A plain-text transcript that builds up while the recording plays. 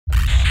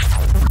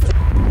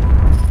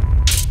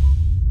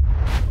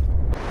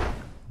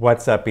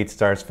What's up,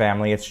 BeatStars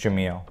family? It's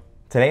Jamil.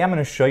 Today I'm going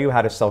to show you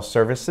how to sell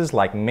services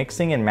like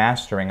mixing and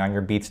mastering on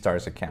your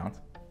BeatStars account.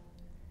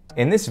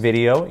 In this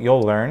video,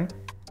 you'll learn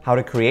how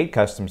to create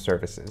custom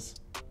services,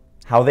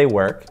 how they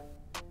work,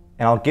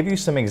 and I'll give you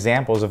some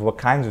examples of what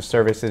kinds of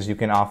services you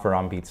can offer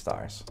on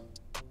BeatStars.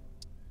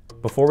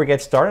 Before we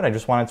get started, I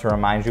just wanted to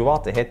remind you all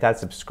to hit that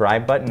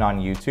subscribe button on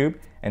YouTube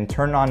and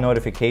turn on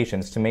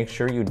notifications to make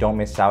sure you don't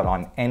miss out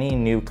on any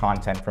new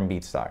content from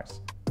BeatStars.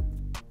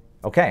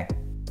 Okay,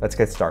 let's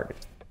get started.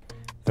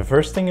 The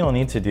first thing you'll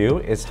need to do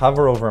is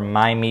hover over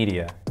My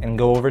Media and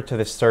go over to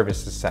the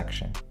Services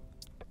section.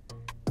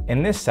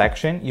 In this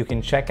section, you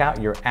can check out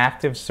your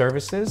active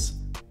services,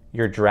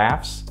 your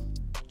drafts,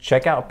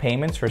 check out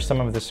payments for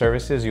some of the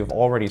services you've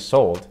already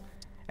sold,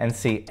 and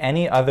see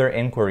any other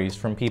inquiries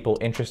from people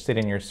interested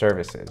in your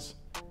services.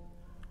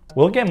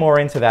 We'll get more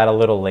into that a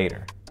little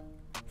later.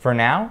 For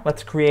now,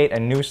 let's create a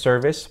new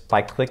service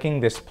by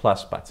clicking this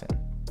plus button.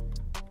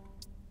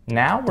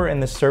 Now we're in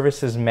the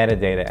Services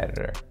Metadata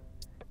Editor.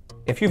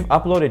 If you've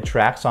uploaded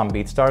tracks on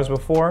BeatStars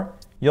before,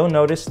 you'll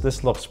notice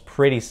this looks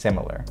pretty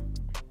similar.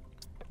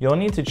 You'll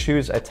need to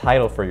choose a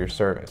title for your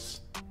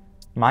service.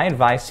 My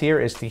advice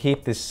here is to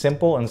keep this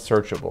simple and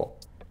searchable.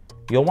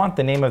 You'll want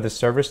the name of the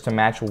service to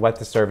match what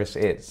the service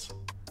is.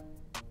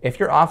 If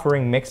you're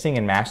offering mixing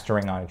and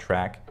mastering on a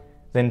track,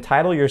 then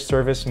title your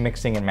service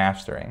Mixing and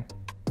Mastering.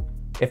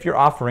 If you're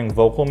offering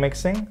vocal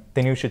mixing,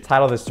 then you should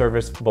title the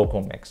service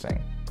Vocal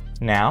Mixing.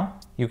 Now,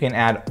 you can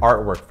add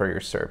artwork for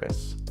your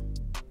service.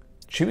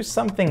 Choose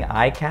something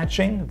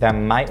eye-catching that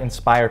might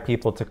inspire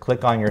people to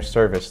click on your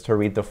service to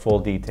read the full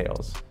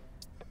details.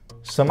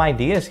 Some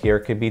ideas here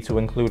could be to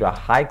include a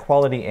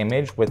high-quality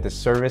image with the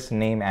service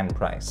name and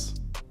price.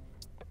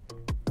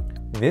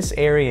 This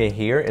area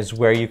here is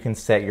where you can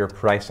set your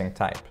pricing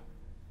type.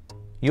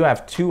 You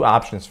have two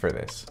options for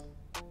this,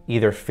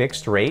 either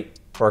fixed rate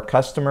or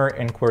customer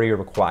inquiry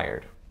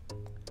required.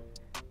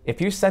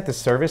 If you set the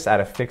service at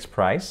a fixed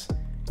price,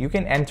 you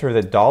can enter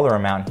the dollar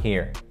amount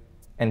here,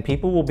 and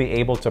people will be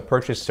able to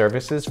purchase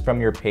services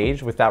from your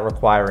page without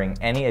requiring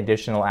any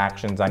additional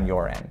actions on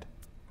your end.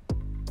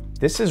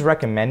 This is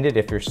recommended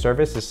if your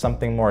service is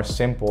something more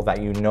simple that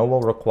you know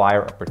will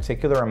require a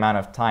particular amount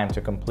of time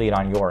to complete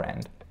on your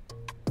end.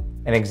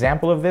 An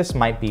example of this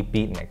might be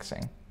beat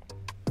mixing.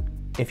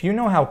 If you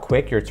know how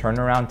quick your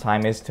turnaround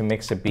time is to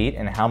mix a beat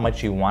and how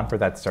much you want for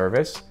that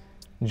service,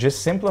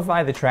 just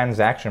simplify the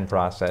transaction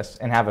process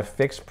and have a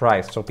fixed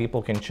price so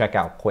people can check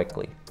out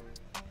quickly.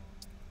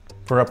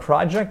 For a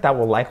project that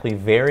will likely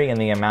vary in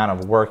the amount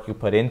of work you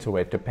put into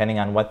it depending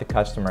on what the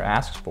customer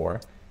asks for,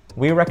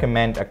 we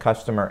recommend a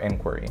customer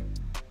inquiry.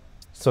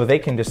 So they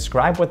can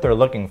describe what they're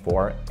looking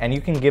for and you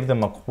can give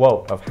them a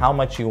quote of how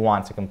much you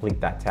want to complete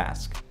that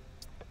task.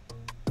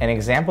 An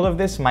example of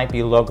this might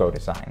be logo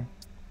design.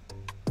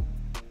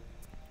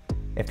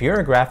 If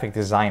you're a graphic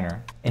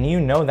designer and you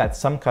know that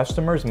some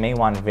customers may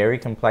want very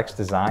complex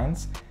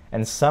designs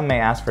and some may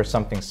ask for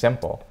something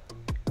simple,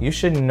 you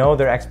should know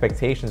their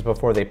expectations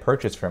before they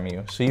purchase from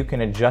you so you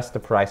can adjust the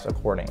price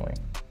accordingly.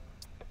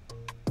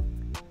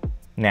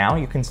 Now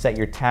you can set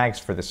your tags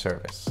for the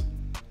service.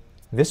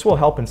 This will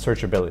help in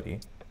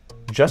searchability.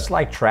 Just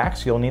like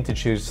tracks, you'll need to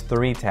choose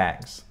 3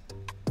 tags.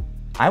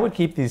 I would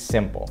keep these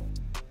simple.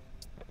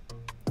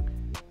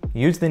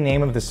 Use the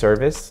name of the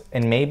service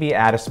and maybe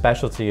add a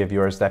specialty of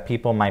yours that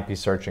people might be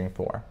searching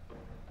for.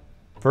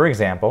 For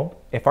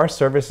example, if our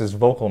service is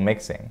vocal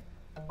mixing,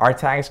 our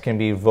tags can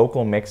be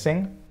vocal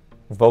mixing,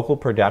 vocal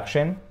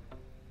production,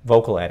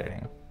 vocal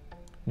editing,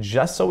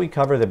 just so we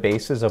cover the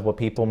bases of what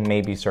people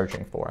may be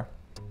searching for.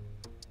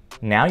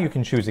 Now you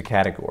can choose a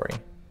category.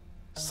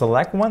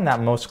 Select one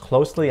that most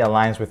closely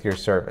aligns with your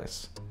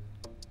service.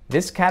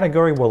 This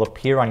category will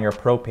appear on your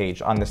Pro page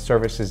on the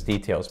Services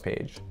Details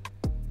page.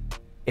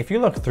 If you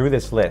look through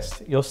this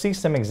list, you'll see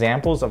some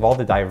examples of all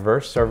the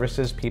diverse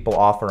services people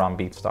offer on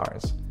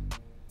BeatStars.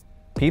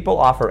 People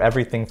offer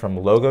everything from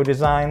logo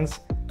designs,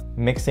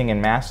 mixing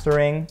and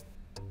mastering,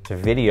 to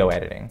video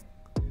editing.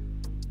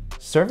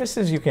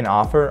 Services you can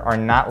offer are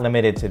not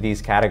limited to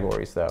these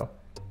categories though,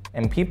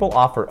 and people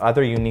offer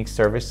other unique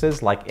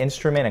services like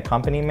instrument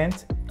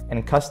accompaniment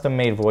and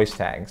custom-made voice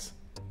tags.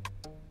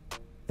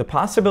 The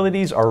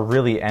possibilities are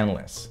really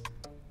endless.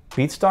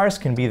 BeatStars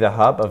can be the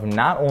hub of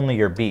not only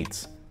your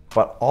beats,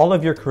 but all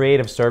of your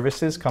creative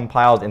services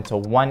compiled into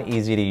one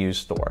easy-to-use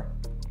store.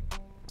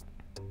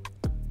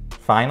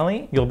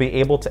 Finally, you'll be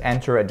able to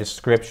enter a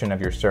description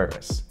of your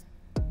service.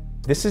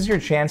 This is your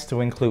chance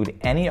to include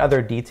any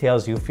other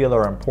details you feel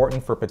are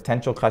important for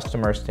potential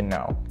customers to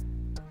know.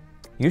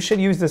 You should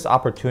use this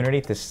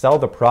opportunity to sell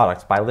the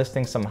product by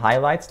listing some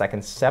highlights that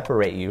can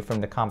separate you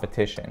from the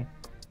competition.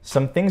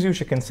 Some things you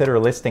should consider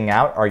listing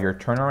out are your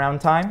turnaround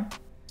time,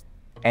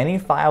 any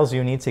files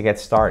you need to get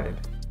started,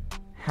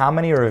 how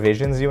many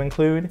revisions you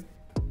include,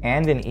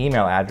 and an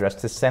email address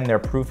to send their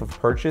proof of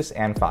purchase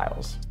and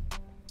files.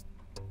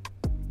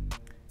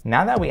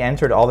 Now that we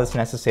entered all this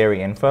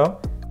necessary info,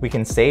 we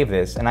can save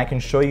this and I can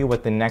show you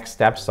what the next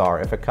steps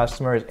are if a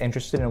customer is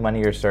interested in one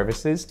of your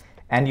services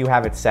and you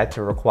have it set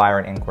to require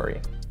an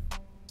inquiry.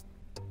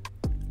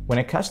 When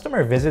a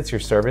customer visits your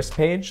service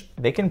page,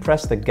 they can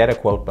press the Get a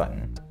Quote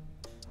button.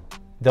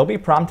 They'll be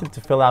prompted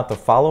to fill out the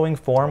following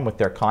form with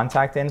their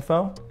contact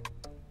info,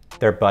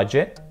 their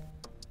budget,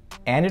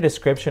 and a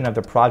description of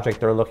the project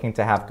they're looking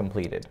to have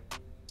completed.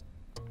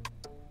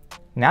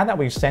 Now that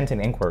we've sent an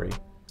inquiry,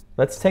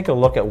 let's take a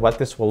look at what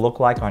this will look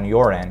like on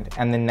your end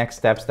and the next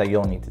steps that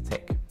you'll need to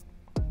take.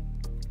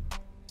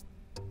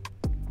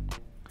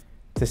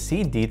 To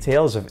see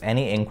details of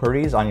any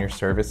inquiries on your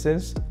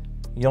services,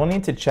 you'll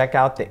need to check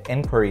out the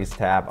Inquiries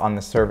tab on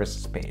the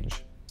Services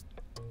page.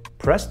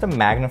 Press the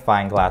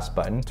magnifying glass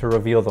button to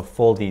reveal the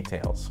full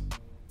details.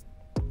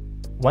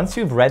 Once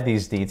you've read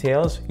these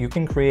details, you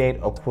can create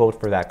a quote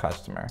for that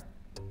customer.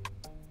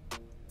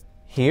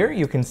 Here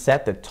you can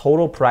set the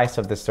total price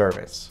of the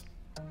service.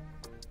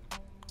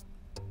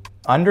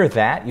 Under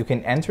that, you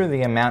can enter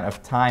the amount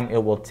of time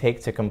it will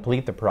take to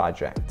complete the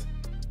project.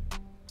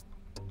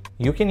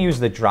 You can use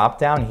the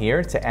drop-down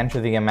here to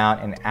enter the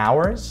amount in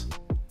hours,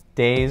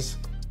 days,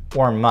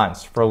 or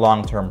months for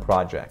long-term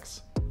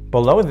projects.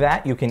 Below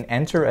that, you can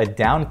enter a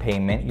down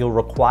payment you'll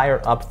require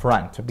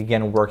upfront to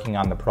begin working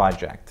on the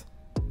project.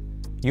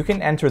 You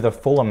can enter the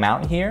full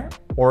amount here,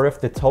 or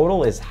if the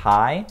total is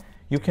high,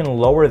 you can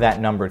lower that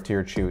number to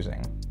your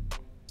choosing.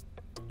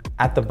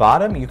 At the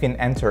bottom, you can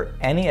enter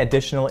any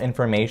additional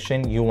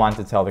information you want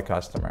to tell the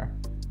customer.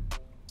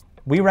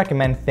 We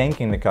recommend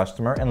thanking the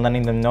customer and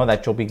letting them know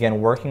that you'll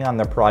begin working on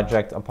the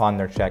project upon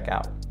their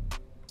checkout.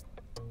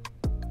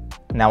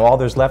 Now all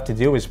there's left to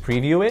do is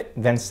preview it,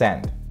 then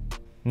send.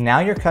 Now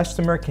your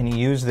customer can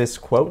use this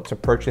quote to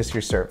purchase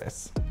your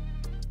service.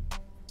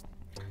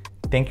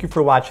 Thank you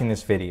for watching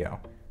this video.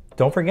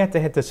 Don't forget to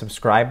hit the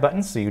subscribe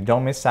button so you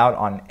don't miss out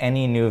on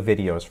any new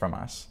videos from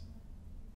us.